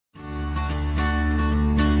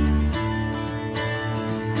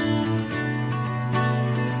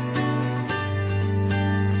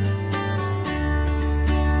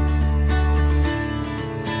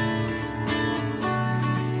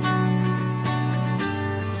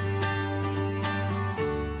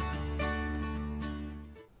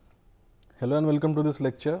Hello and welcome to this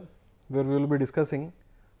lecture, where we will be discussing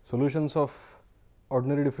solutions of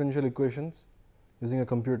ordinary differential equations using a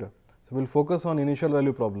computer. So, we will focus on initial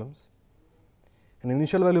value problems, and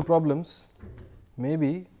initial value problems may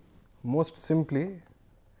be most simply,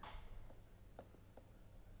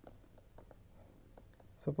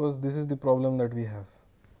 suppose this is the problem that we have.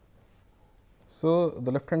 So, the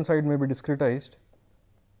left hand side may be discretized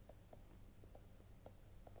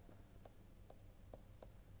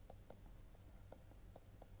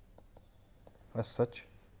as such,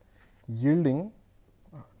 yielding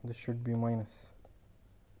this should be minus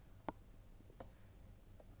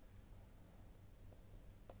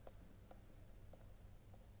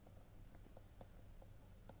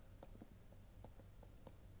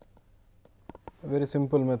a very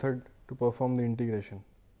simple method to perform the integration.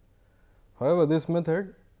 However, this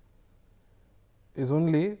method is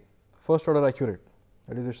only first order accurate,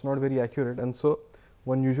 that is, it is not very accurate, and so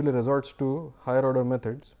one usually resorts to higher order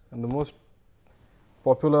methods, and the most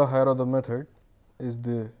popular higher order method is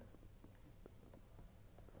the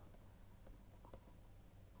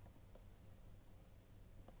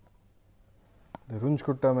Runge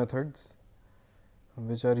Kutta methods,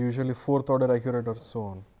 which are usually fourth order accurate or so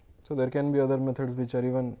on. So, there can be other methods which are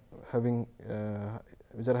even having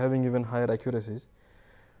even higher accuracies,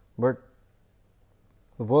 but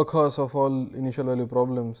the workhorse of all initial value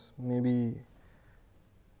problems may be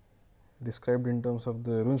described in terms of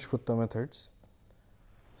the Runge Kutta methods.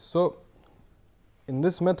 So, in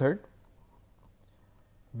this method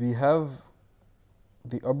we have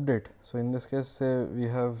the update. So, in this case, say we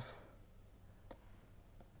have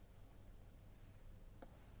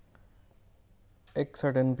x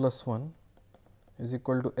at n plus 1 is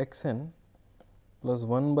equal to x n plus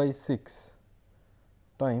 1 by 6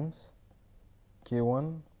 times k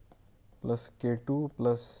 1 plus k 2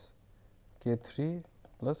 plus k 3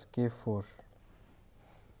 plus k 4,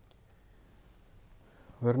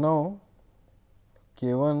 where now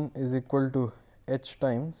k 1 is equal to h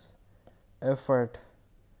times f at.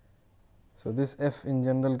 So, this f in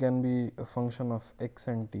general can be a function of x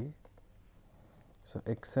and t. So,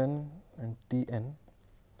 x n and t n.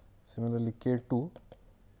 Similarly, k 2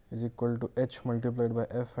 is equal to h multiplied by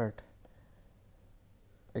f at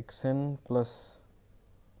x n plus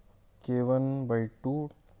k 1 by 2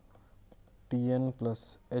 t n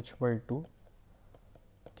plus h by 2,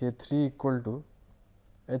 k 3 equal to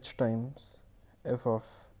h times f of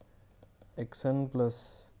x n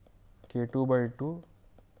plus k 2 by 2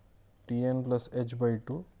 t n plus h by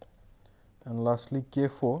 2, and lastly k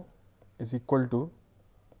 4 is equal to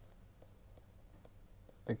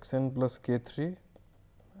x n plus k 3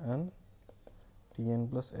 and t n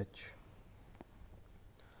plus h.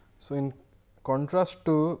 So, in contrast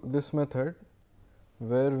to this method,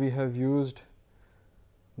 where we have used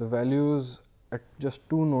the values at just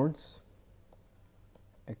two nodes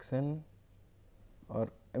x n, or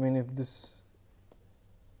I mean if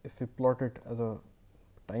we plot it as a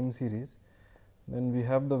time series, then we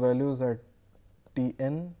have the values at t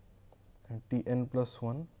n and t n plus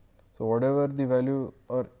 1. So, whatever the value,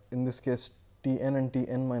 or in this case t n and t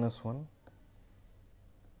n minus 1,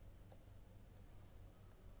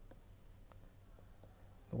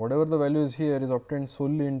 whatever the value is here is obtained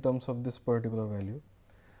solely in terms of this particular value.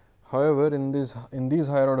 However, in these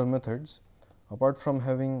higher order methods, apart from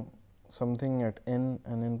having something at n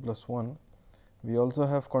and n plus 1, we also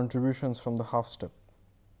have contributions from the half step.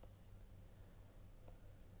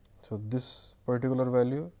 So, this particular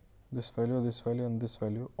value, this value, this value and this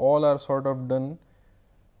value, all are sort of done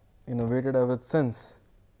in a weighted average sense.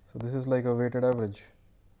 So, this is like a weighted average.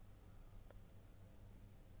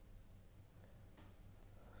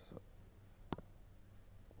 So,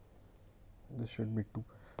 this should be 2.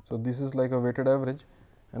 So, this is like a weighted average,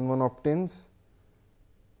 and one obtains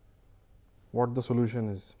what the solution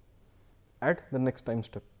is at the next time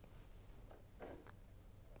step.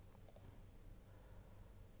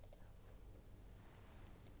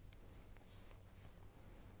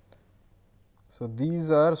 So,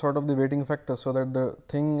 these are sort of the weighting factors, so that the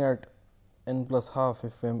thing at n plus half,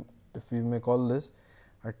 if we may call this,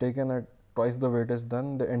 are taken at twice the weightage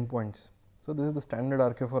than the endpoints. So, this is the standard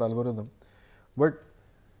RK4 algorithm, but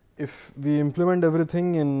if we implement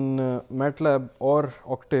everything in MATLAB or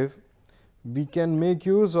Octave, we can make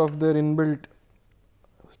use of their inbuilt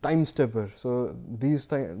time stepper. So, these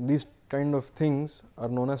kind of things are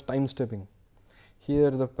known as time stepping. Here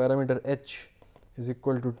the parameter h is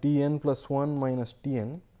equal to t n plus 1 minus t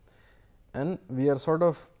n, and we are sort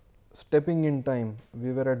of stepping in time.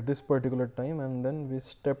 We were at this particular time and then we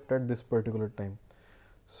stepped at this particular time.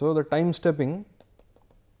 So, the time stepping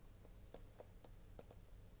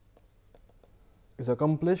is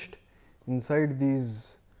accomplished inside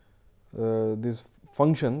these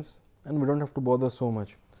functions, and we do not have to bother so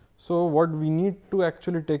much. So, what we need to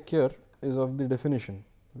actually take care is of the definition.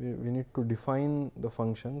 We need to define the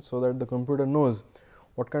function, so that the computer knows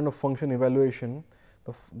what kind of function evaluation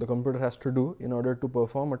the computer has to do in order to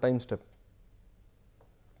perform a time step.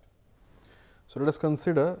 So, let us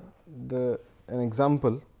consider an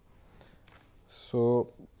example. So,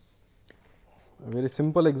 a very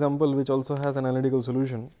simple example which also has an analytical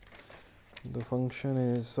solution. The function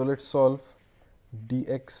is, so let us solve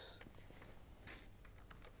dx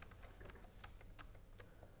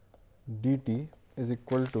dt is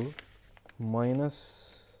equal to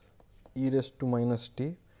minus e raised to minus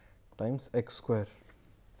t times x square,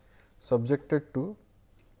 subjected to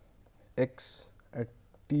x at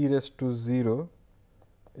t raised to 0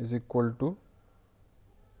 is equal to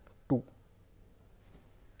 2.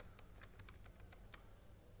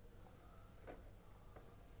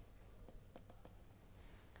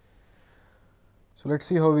 So, let us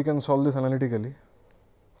see how we can solve this analytically.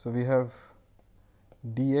 So, we have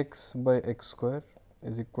dx by x square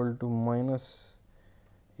is equal to minus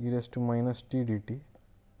e raised to minus t dt,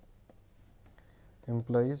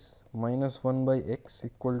 implies minus 1 by x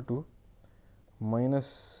equal to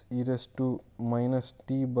minus e raised to minus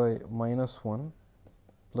t by minus 1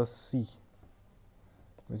 plus c,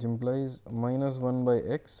 which implies minus 1 by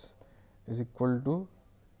x is equal to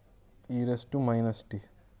e raised to minus t.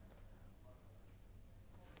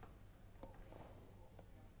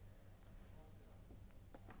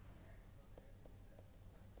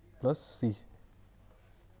 Plus c.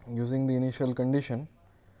 Using the initial condition,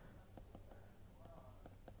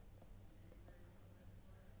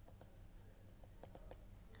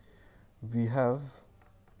 we have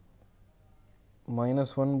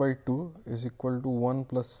minus 1 by 2 is equal to 1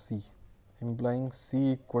 plus c, implying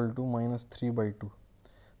c equal to minus 3 by 2.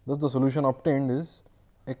 Thus, the solution obtained is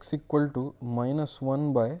x equal to minus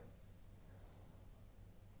 1 by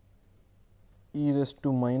e raised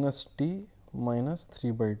to minus t minus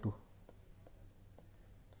 3 by 2.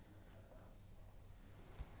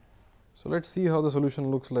 So, let us see how the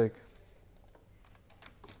solution looks like.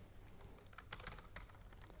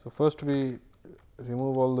 So, first we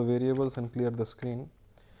remove all the variables and clear the screen.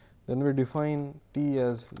 Then we define t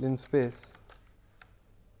as linspace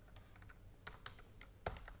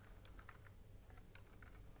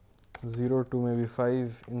 (0 to maybe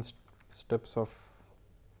 5 in steps of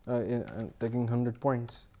taking 100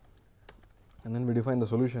 points, and then we define the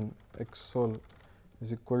solution x sol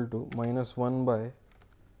is equal to minus 1 by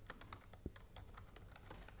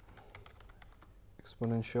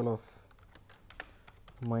exponential of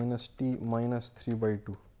minus t minus 3 by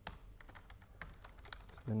 2.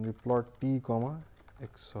 Then we plot t comma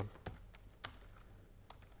x sol.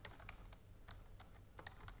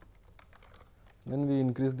 Then we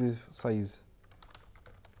increase the size.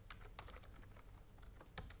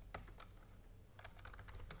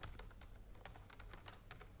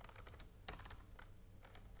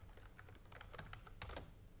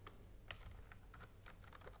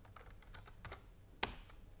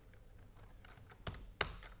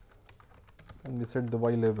 And we set the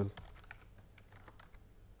y level.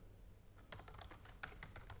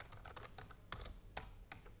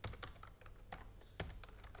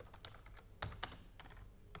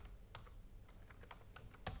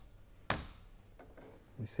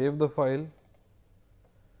 We save the file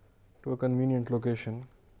to a convenient location,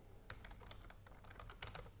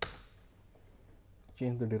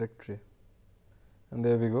 change the directory, and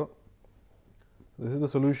there we go. This is the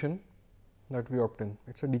solution that we obtain.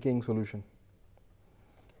 It is a decaying solution.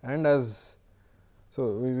 And as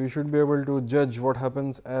so, we should be able to judge what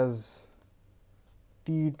happens as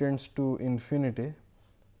t tends to infinity,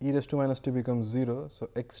 e raised to minus t becomes 0. So,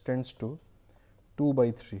 x tends to 2 by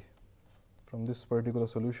 3 from this particular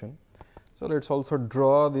solution. So, let us also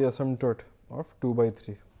draw the asymptote of 2 by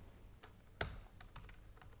 3.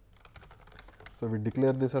 So, we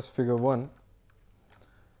declare this as figure 1,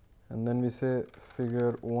 and then we say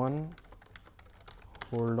figure 1,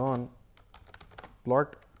 hold on,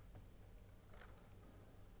 plot,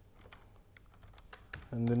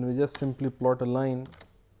 and then we just simply plot a line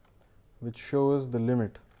which shows the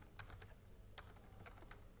limit.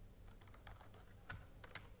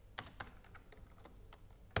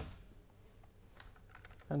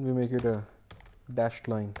 And we make it a dashed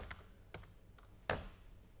line.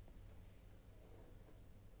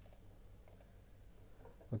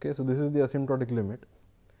 Okay, so, this is the asymptotic limit.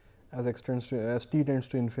 As t tends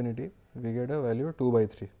to infinity, we get a value 2 by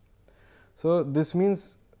 3. So, this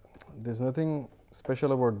means there is nothing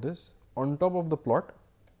special about this. On top of the plot,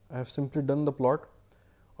 I have simply done the plot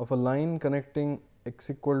of a line connecting x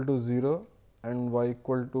equal to 0 and y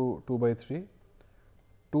equal to 2 by 3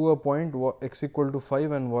 to a point x equal to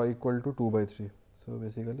 5 and y equal to 2 by 3. So,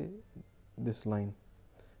 basically this line,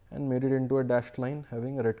 and made it into a dashed line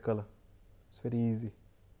having a red color. It is very easy.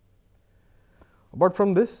 Apart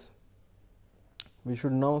from this, we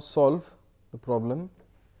should now solve the problem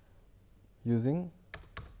using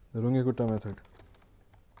the Runge Kutta method.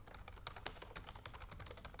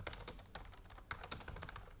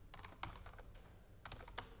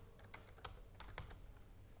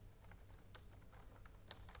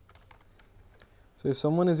 So, if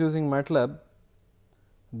someone is using MATLAB,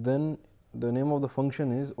 then the name of the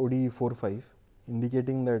function is ODE 45,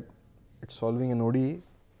 indicating that it is solving an ODE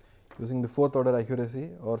using the 4th order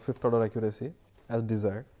accuracy or 5th order accuracy as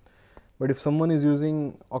desired. But if someone is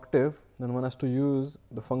using Octave, then one has to use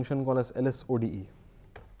the function called as LSODE.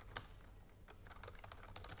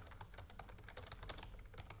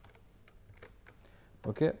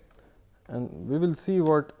 Okay, and we will see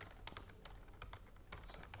what,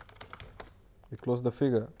 we close the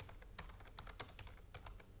figure.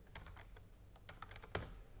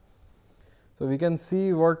 So, we can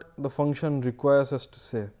see what the function requires us to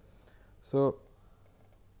say. So,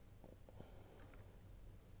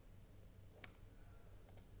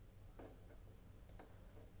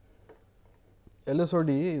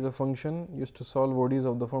 LSODE is a function used to solve ODEs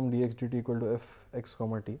of the form dx dt equal to f x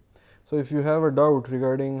comma t. So, if you have a doubt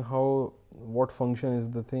regarding how, what function is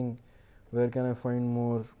the thing, where can I find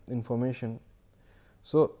more information.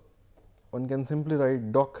 So, one can simply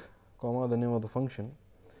write doc comma the name of the function.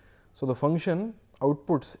 So, the function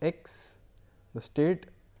outputs x, the state,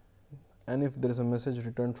 and if there is a message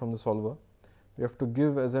returned from the solver, we have to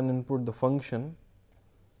give as an input the function,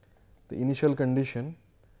 the initial condition,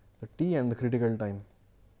 the t and the critical time.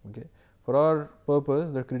 Okay. For our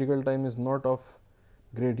purpose, the critical time is not of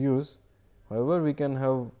great use. However, we can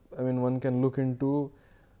have, I mean, one can look into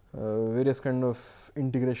various kind of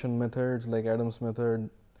integration methods like Adams method.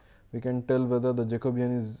 We can tell whether the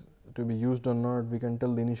Jacobian is to be used or not. We can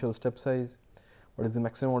tell the initial step size, what is the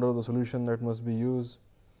maximum order of the solution that must be used.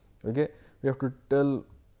 Okay. We have to tell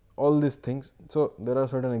all these things. So, there are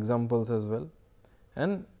certain examples as well,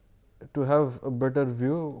 and to have a better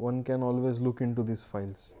view, one can always look into these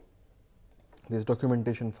files, these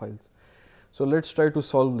documentation files. So, let us try to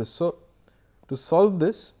solve this. So, to solve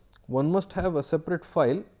this, one must have a separate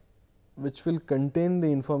file which will contain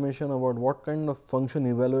the information about what kind of function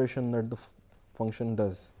evaluation that the function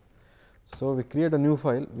does. So, we create a new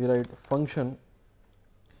file, we write function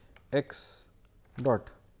x dot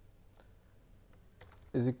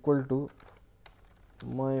is equal to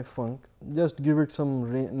myfunc, just give it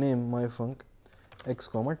some name myfunc x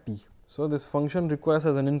comma t. So, this function requires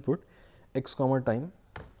as an input x comma time,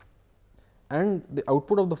 and the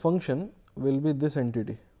output of the function will be this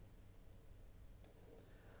entity.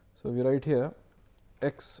 So, we write here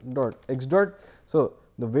x dot. So,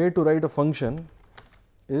 the way to write a function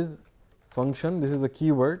is function, this is the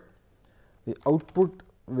keyword, the output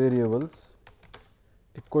variables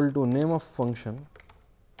equal to name of function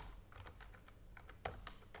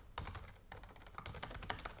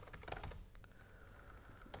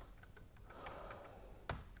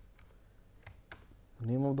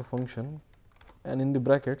name of the function and in the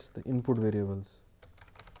brackets the input variables.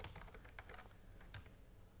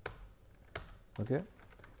 Okay.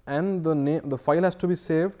 And the name, the file has to be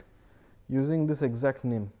saved using this exact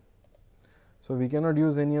name. So, we cannot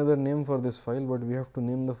use any other name for this file, but we have to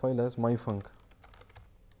name the file as myfunc.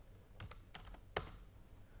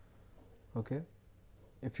 Okay.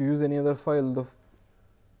 If you use any other file,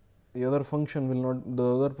 the other function will not,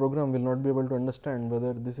 the other program will not be able to understand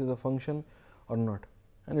whether this is a function or not,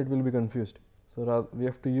 and it will be confused. So, we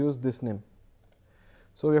have to use this name.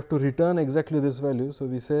 So, we have to return exactly this value. So,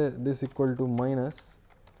 we say this equal to minus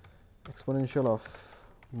exponential of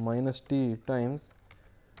minus t times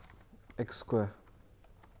x square.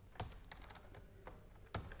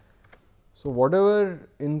 So, whatever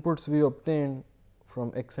inputs we obtain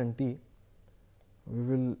from x and t, we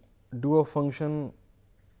will do a function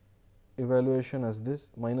evaluation as this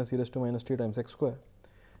minus e raised to minus t times x square,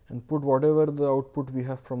 and put whatever the output we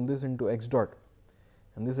have from this into x dot,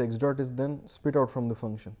 and this x dot is then spit out from the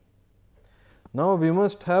function. Now, we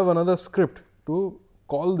must have another script to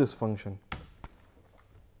call this function.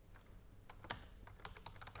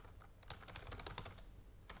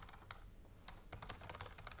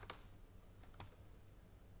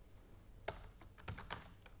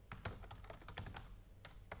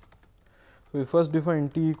 So, we first define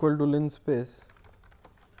t equal to linspace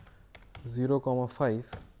 0 comma 5,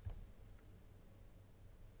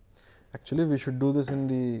 Actually, we should do this in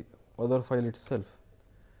the other file itself.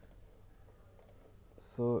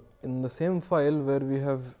 So, in the same file where we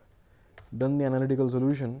have done the analytical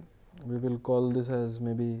solution, we will call this as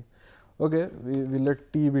maybe, okay, we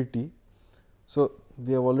let t be t. So,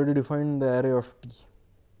 we have already defined the array of t,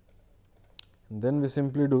 and then we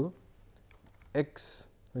simply do x,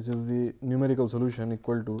 which is the numerical solution,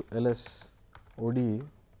 equal to ls ODE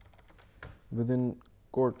within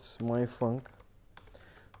quotes my func,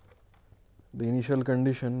 the initial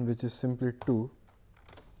condition which is simply 2,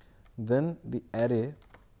 then the array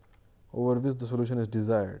over which the solution is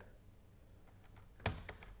desired,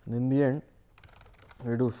 and in the end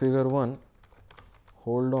we do figure 1,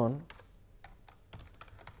 hold on,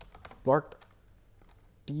 plot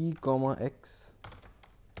t comma x,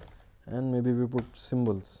 and maybe we put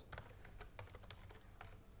symbols.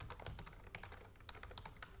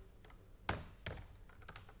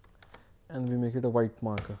 And we make it a white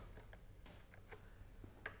marker.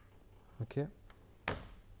 Okay.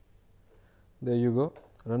 There you go.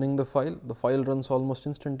 Running the file runs almost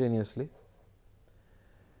instantaneously,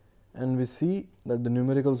 and we see that the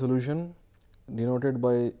numerical solution denoted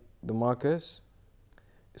by the markers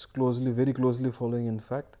is very closely following, in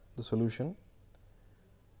fact, the solution,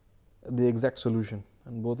 the exact solution,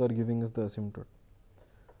 and both are giving us the asymptote.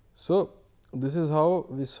 So, this is how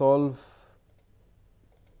we solve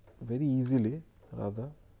very easily rather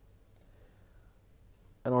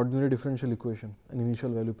an ordinary differential equation, an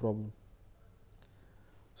initial value problem.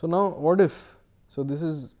 So, now what if? So, this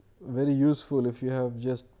is very useful if you have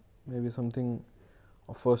just maybe something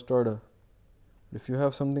of first order. If you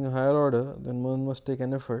have something higher order, then one must take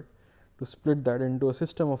an effort to split that into a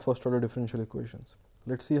system of first order differential equations.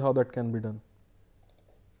 Let us see how that can be done.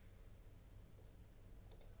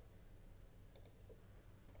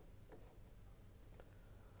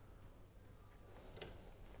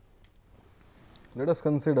 Let us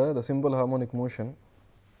consider the simple harmonic motion.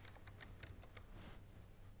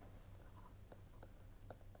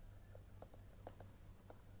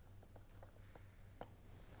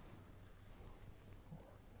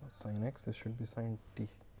 Sin x, this should be sin t.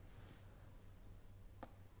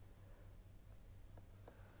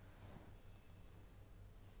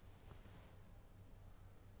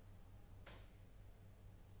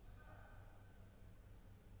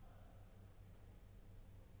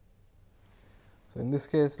 So, in this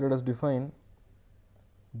case, let us define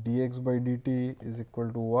dx by dt is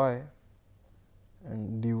equal to y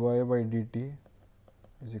and dy by dt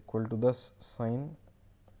is equal to thus sin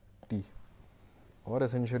t, or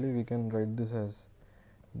essentially we can write this as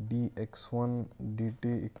dx1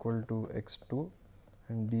 dt equal to x2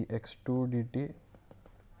 and dx2 dt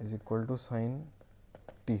is equal to sin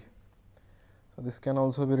t. So, this can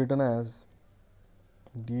also be written as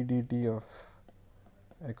d dt of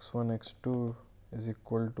x1 x2 is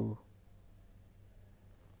equal to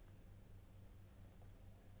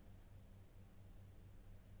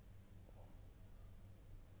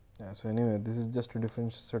so anyway, this is just a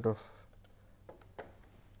different set of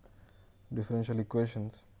differential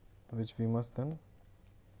equations which we must then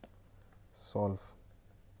solve.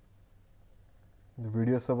 The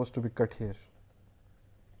video is supposed to be cut here.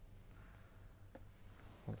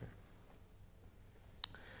 Okay.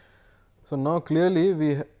 So, now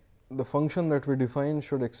clearly the function that we define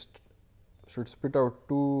should spit out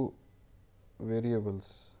two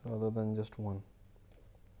variables rather than just one.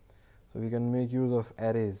 So, we can make use of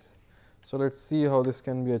arrays. So, let us see how this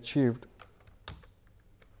can be achieved.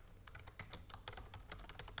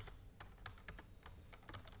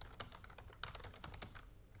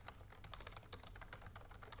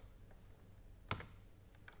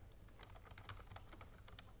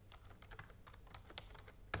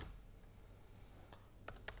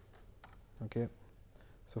 Okay.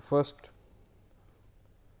 So, first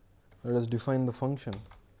let us define the function.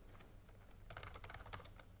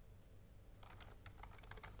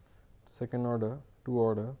 Second order, 2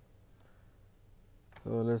 order. So,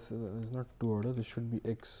 let us this is not 2 order, this should be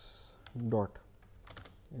x dot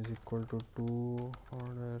is equal to 2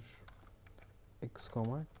 order x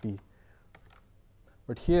comma t.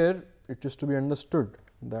 But here it is to be understood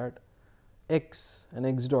that x and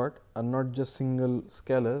x dot are not just single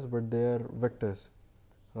scalars, but they are vectors.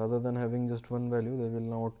 Rather than having just one value, they will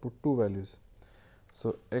now output two values.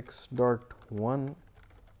 So, x dot 1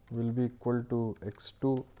 will be equal to x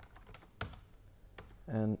 2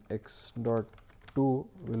 and x dot 2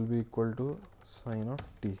 will be equal to sin of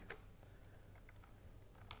t.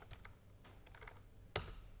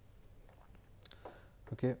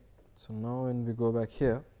 Okay. So, now when we go back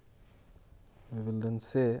here, we will then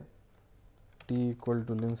say t equal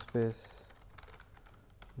to linspace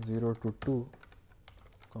 0 to 2,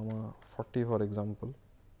 comma 40 for example,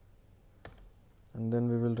 and then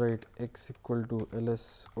we will write x equal to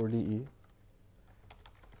ls ODE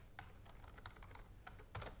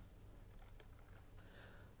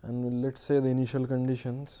and let's say the initial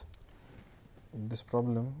conditions in this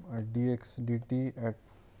problem are dx dt at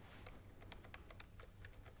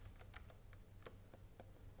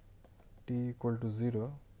t equal to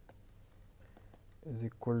 0 is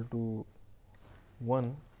equal to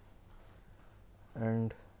 1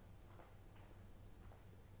 and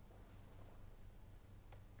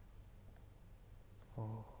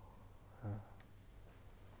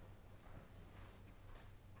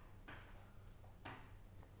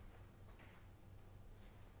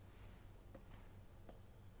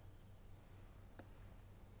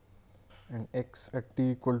and x at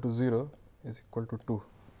t equal to 0 is equal to 2.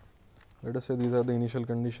 Let us say these are the initial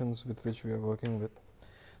conditions with which we are working with,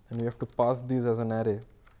 and we have to pass these as an array.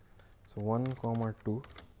 So 1 comma 2,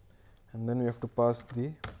 and then we have to pass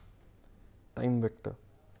the time vector,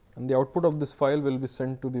 and the output of this file will be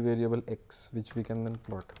sent to the variable x, which we can then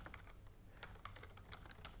plot.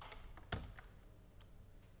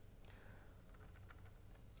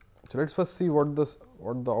 So let's first see what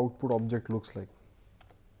the output object looks like.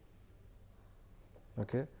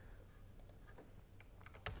 Okay.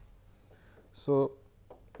 So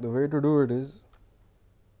the way to do it is,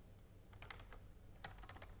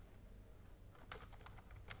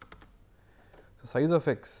 so size of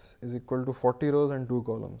x is equal to 40 rows and 2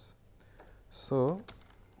 columns. So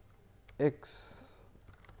x,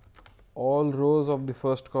 all rows of the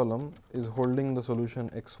first column is holding the solution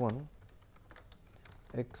x1,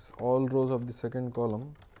 x, all rows of the second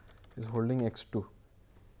column is holding x2.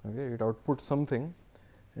 Okay, it outputs something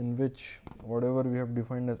in which whatever we have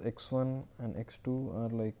defined as x1 and x2 are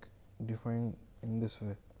like defined in this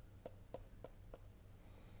way.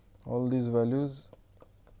 All these values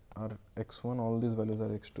are x1, all these values are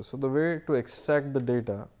x2. So the way to extract the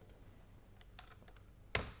data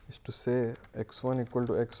is to say x1 equal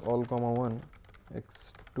to x all comma 1,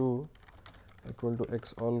 x2 equal to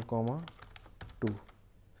x all comma 2.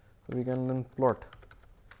 So we can then plot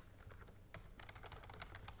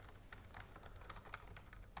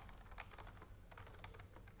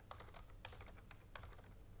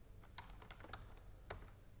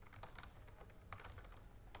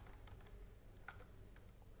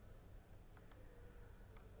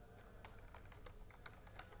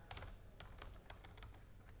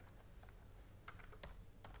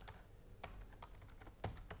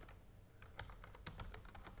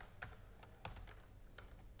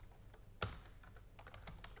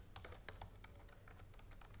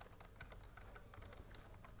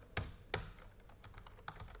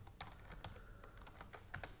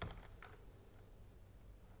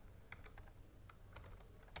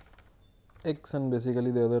x, and basically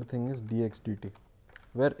the other thing is dx dt,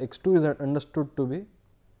 where x2 is understood to be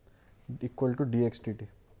equal to dx dt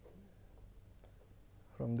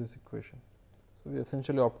from this equation. So we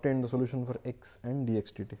essentially obtained the solution for x and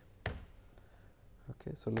dx dt.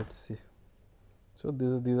 Okay, so let's see. So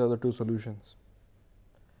these are the two solutions.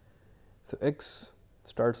 So x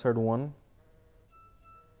starts at 1,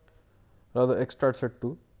 rather x starts at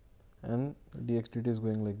 2, and dx dt is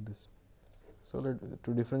going like this. So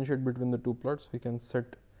to differentiate between the two plots, we can set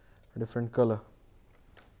a different color.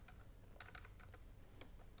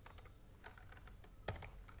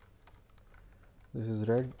 This is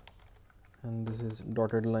red and this is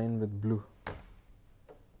dotted line with blue.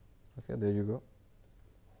 Okay, there you go.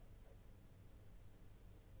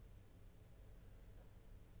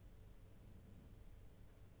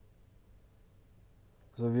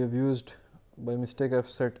 So we have used, by mistake I have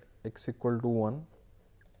set x equal to 1.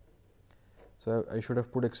 So I should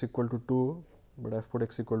have put x equal to 2, but I have put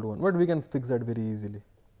x equal to 1. But we can fix that very easily.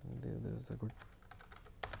 This is a good.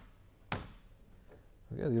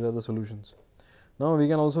 Okay, these are the solutions. Now we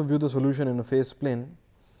can also view the solution in a phase plane.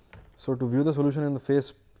 So to view the solution in the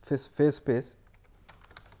phase space,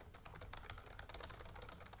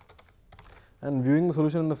 and viewing the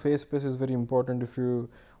solution in the phase space is very important if you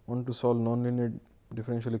want to solve nonlinear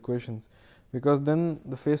differential equations, because then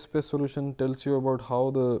the phase space solution tells you about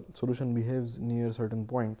how the solution behaves near certain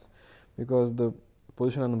points, because the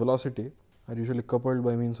position and velocity are usually coupled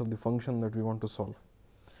by means of the function that we want to solve.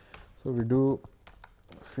 So we do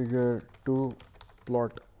figure 2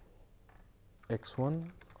 plot x1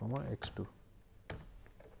 comma x2.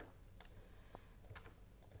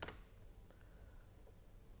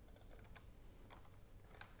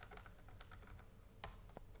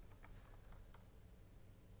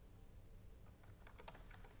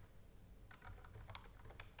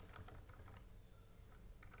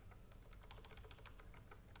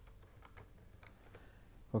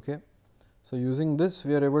 Okay. So, using this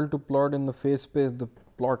we are able to plot in the phase space the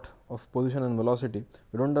plot of position and velocity.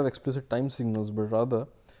 We do not have explicit time signals, but rather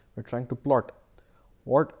we are trying to plot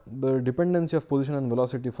what the dependency of position and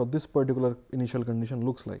velocity for this particular initial condition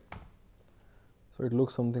looks like. So, it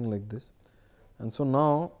looks something like this. And so,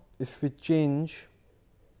 now if we change,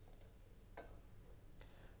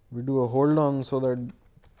 we do a hold on, so that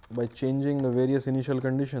by changing the various initial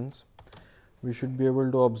conditions we should be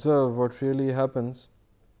able to observe what really happens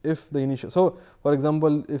if the initial. So, for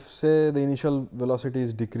example, if say the initial velocity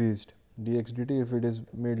is decreased dx dt, if it is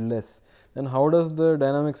made less, then how does the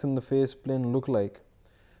dynamics in the phase plane look like?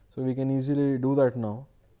 So, we can easily do that now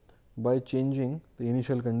by changing the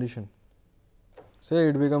initial condition. Say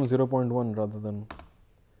it becomes 0.1 rather than.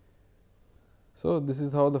 So, this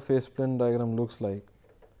is how the phase plane diagram looks like.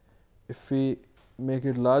 If we make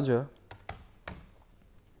it larger,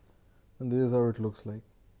 then this is how it looks like.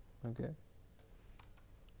 Okay.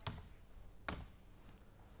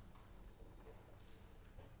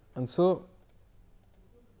 And so,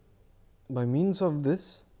 by means of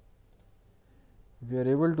this we are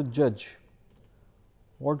able to judge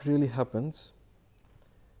what really happens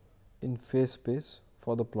in phase space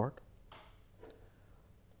for the plot,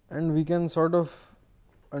 and we can sort of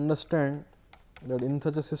understand that in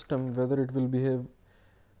such a system whether it will behave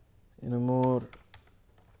in a more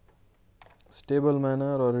stable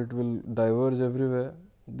manner or it will diverge everywhere.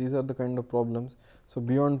 These are the kind of problems. So,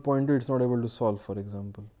 beyond point 2 it is not able to solve, for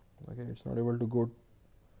example. Okay, it is not able to go.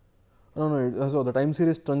 So the time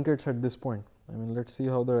series truncates at this point. I mean, let us see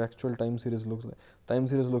how the actual time series looks like. Time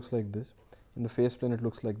series looks like this. In the phase plane it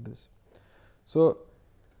looks like this. So,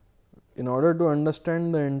 in order to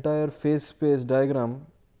understand the entire phase space diagram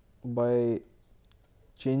by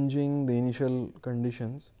changing the initial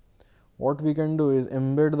conditions, what we can do is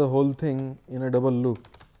embed the whole thing in a double loop.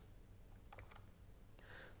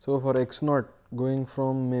 So, for x naught going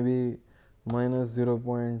from maybe minus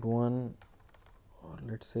 0.1, or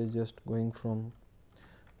let us say just going from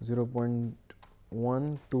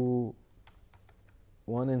 0.1 to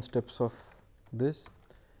 1 in steps of this,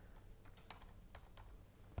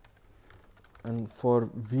 and for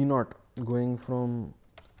v naught going from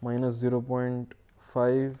minus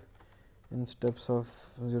 0.5 in steps of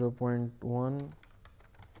 0.1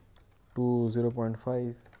 to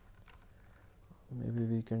 0.5, maybe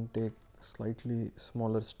we can take slightly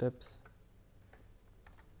smaller steps,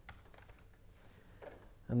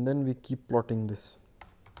 and then we keep plotting this.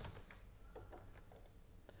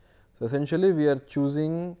 So, essentially we are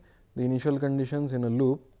choosing the initial conditions in a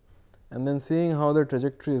loop and then seeing how the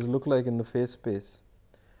trajectories look like in the phase space.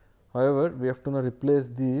 However, we have to now replace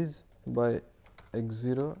these by x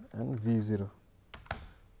 0 and v 0.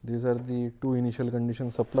 These are the two initial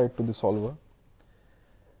conditions applied to the solver,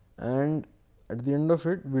 and at the end of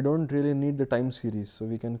it we do not really need the time series. So,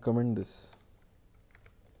 we can comment this.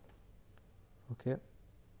 Okay.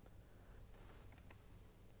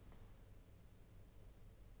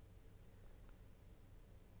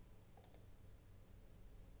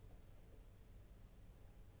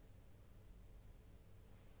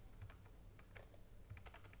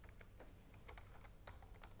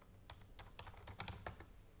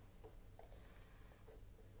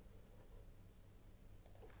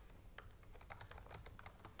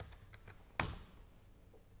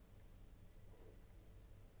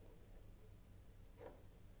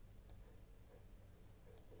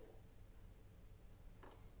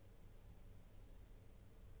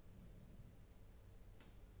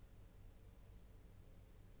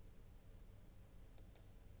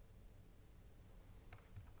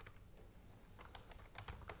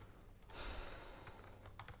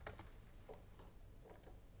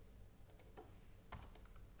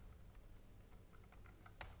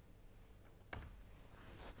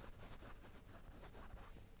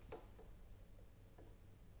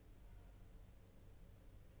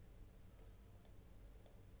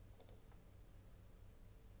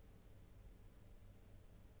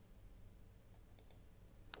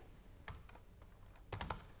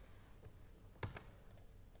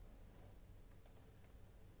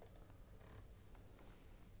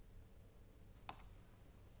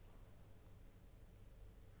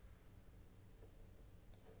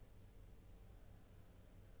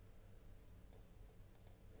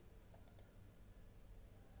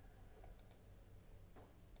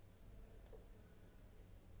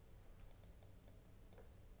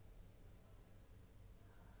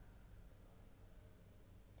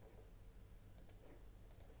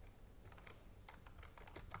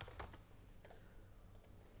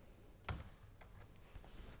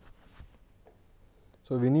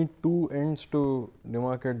 So, we need two ends to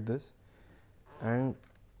demarcate this, and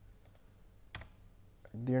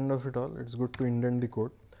at the end of it all, it's good to indent the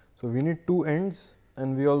code. So, we need two ends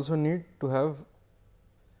and we also need to have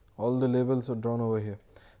all the labels are drawn over here.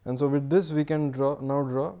 And so, with this we can now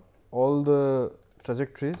draw all the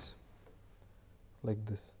trajectories like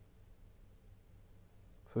this.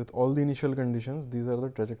 So, with all the initial conditions, these are the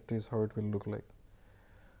trajectories how it will look like.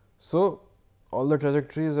 So, all the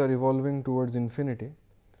trajectories are evolving towards infinity.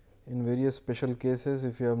 In various special cases,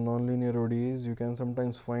 if you have nonlinear ODEs, you can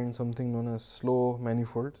sometimes find something known as slow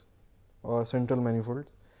manifolds or central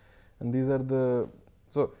manifolds, and these are the,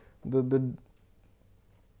 so the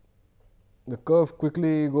curve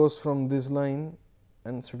quickly goes from this line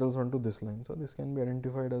and settles onto this line. So, this can be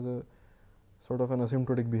identified as a sort of an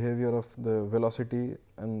asymptotic behavior of the velocity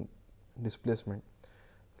and displacement.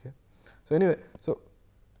 Okay. So, anyway, so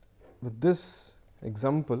with this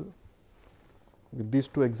example, with these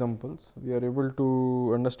two examples, we are able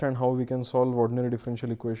to understand how we can solve ordinary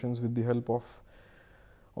differential equations with the help of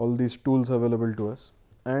all these tools available to us.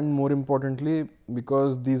 And more importantly,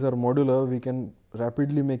 because these are modular, we can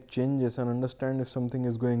rapidly make changes and understand if something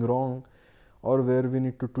is going wrong or where we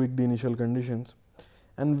need to tweak the initial conditions.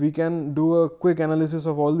 And we can do a quick analysis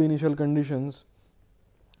of all the initial conditions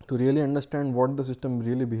to really understand what the system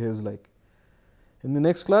really behaves like. In the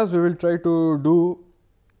next class, we will try to do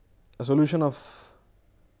a solution of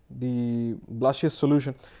the Blasius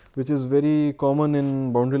solution, which is very common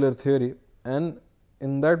in boundary layer theory, and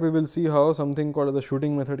in that we will see how something called the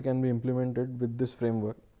shooting method can be implemented with this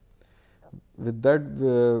framework. With that,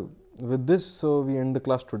 with this, so we end the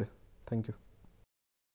class today. Thank you.